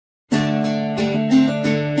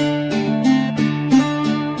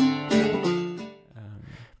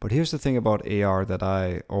But here's the thing about AR that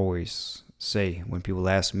I always say when people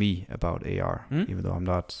ask me about AR, even though I'm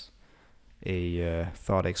not a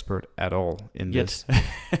thought expert at all in this.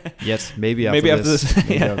 Yet, maybe after this.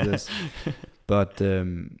 Maybe after this. But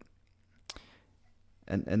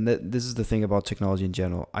this is the thing about technology in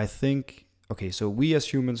general. I think, okay, so we as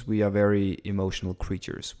humans, we are very emotional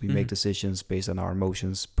creatures. We make decisions based on our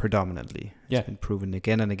emotions predominantly. It's been proven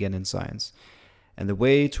again and again in science. And the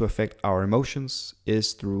way to affect our emotions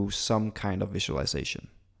is through some kind of visualization.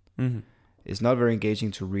 It's not very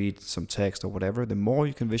engaging to read some text or whatever. The more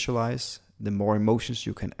you can visualize, the more emotions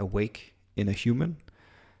you can awake in a human.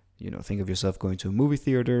 Think of yourself going to a movie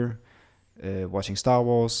theater, watching Star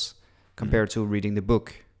Wars, compared to reading the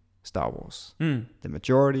book Star Wars. The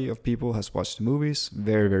majority of people has watched the movies.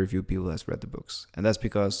 Very, very few people has read the books. And that's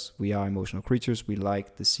because we are emotional creatures. We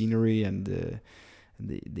like the scenery and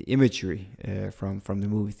the imagery from the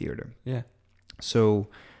movie theater. Yeah. So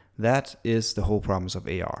that is the whole promise of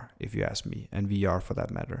AR, if you ask me, and VR for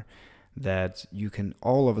that matter, that you can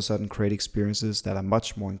all of a sudden create experiences that are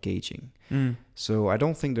much more engaging. So I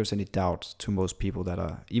don't think there's any doubt to most people that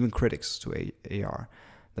are even critics to AR,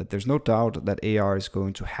 that there's no doubt that AR is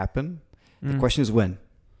going to happen. The question is when.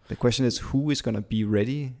 The question is who is going to be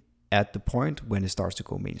ready at the point when it starts to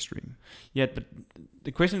go mainstream. Yeah, but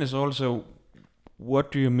the question is also,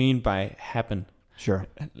 what do you mean by happen? Sure.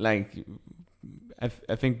 Like,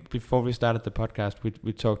 I think before we started the podcast,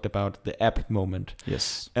 we talked about the app moment.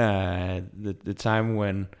 Yes. The time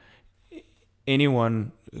when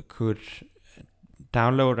anyone could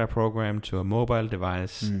download a program to a mobile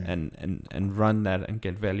device and run that and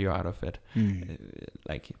get value out of it,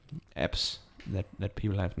 like apps that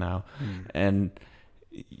people have now. And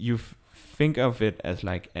you think of it as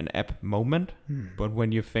like an app moment, but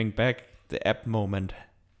when you think back, the app moment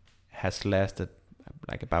has lasted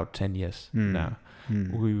like about 10 years now.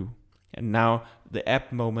 And now the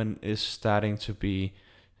app moment is starting to be,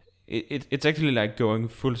 it's actually like going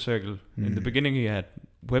full circle. In the beginning you had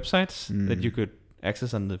websites that you could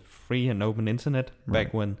access on the free and open internet,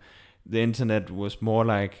 back when the internet was more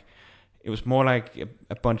like, it was more like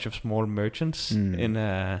a bunch of small merchants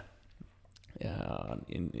in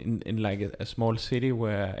like a small city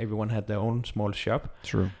where everyone had their own small shop.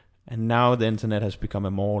 True. And now the internet has become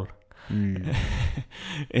a mall.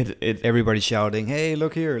 Everybody shouting, hey,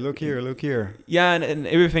 look here, look here, look here. Yeah, and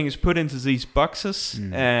everything is put into these boxes,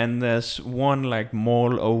 and there's one like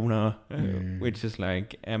mall owner, which is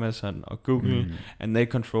like Amazon or Google, and they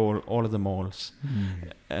control all of the malls.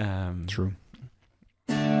 True.